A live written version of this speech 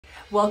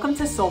Welcome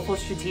to Soulful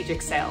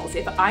Strategic Sales.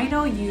 If I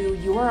know you,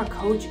 you are a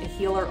coach, a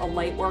healer, a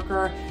light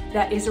worker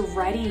that is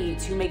ready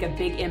to make a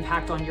big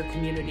impact on your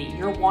community.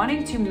 You're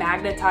wanting to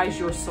magnetize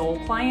your soul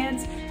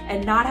clients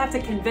and not have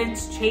to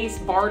convince, chase,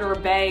 barter,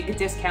 beg,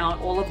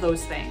 discount, all of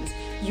those things.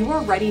 You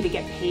are ready to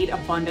get paid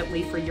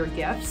abundantly for your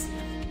gifts,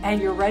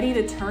 and you're ready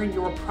to turn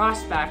your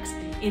prospects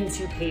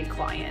into paid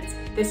clients.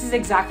 This is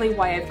exactly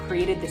why I've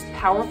created this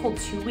powerful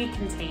 2-week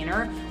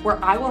container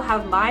where I will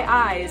have my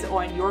eyes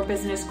on your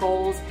business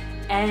goals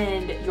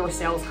and your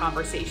sales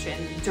conversation.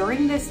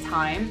 During this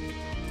time,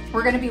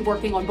 we're going to be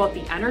working on both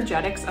the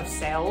energetics of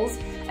sales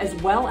as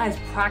well as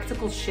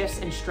practical shifts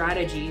and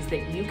strategies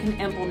that you can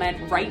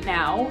implement right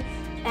now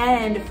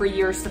and for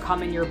years to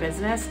come in your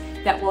business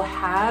that will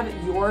have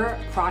your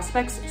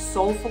prospects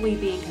soulfully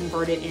being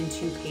converted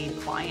into paid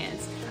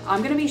clients.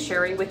 I'm going to be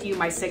sharing with you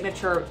my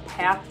signature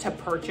path to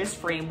purchase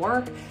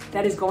framework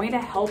that is going to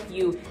help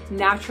you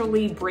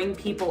naturally bring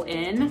people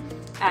in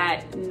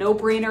at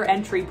no-brainer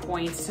entry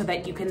points so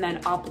that you can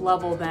then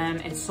up-level them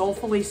and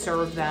soulfully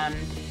serve them,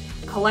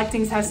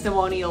 collecting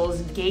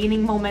testimonials,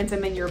 gaining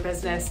momentum in your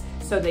business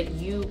so that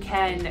you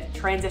can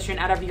transition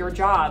out of your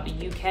job,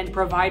 you can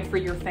provide for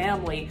your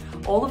family.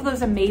 All of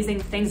those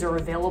amazing things are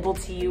available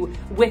to you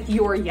with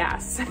your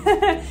yes.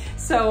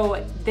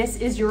 So this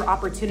is your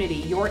opportunity,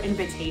 your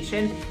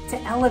invitation to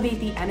elevate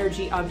the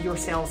energy of your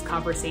sales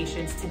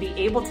conversations, to be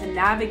able to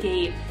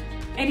navigate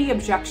any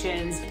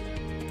objections.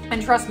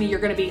 And trust me, you're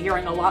gonna be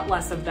hearing a lot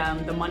less of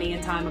them, the money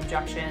and time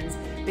objections,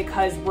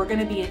 because we're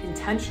gonna be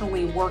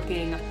intentionally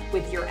working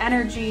with your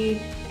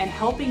energy and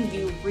helping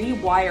you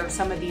rewire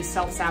some of these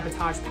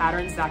self-sabotage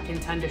patterns that can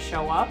tend to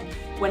show up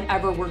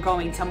whenever we're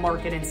going to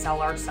market and sell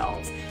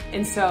ourselves.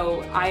 And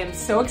so I am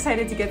so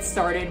excited to get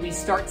started. We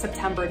start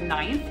September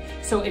 9th.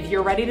 So if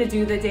you're ready to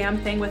do the damn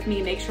thing with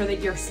me, make sure that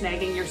you're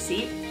snagging your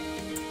seat.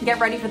 Get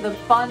ready for the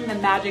fun, the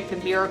magic, the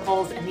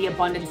miracles, and the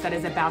abundance that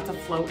is about to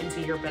flow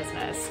into your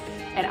business.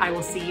 And I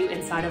will see you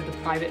inside of the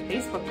private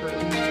Facebook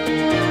group.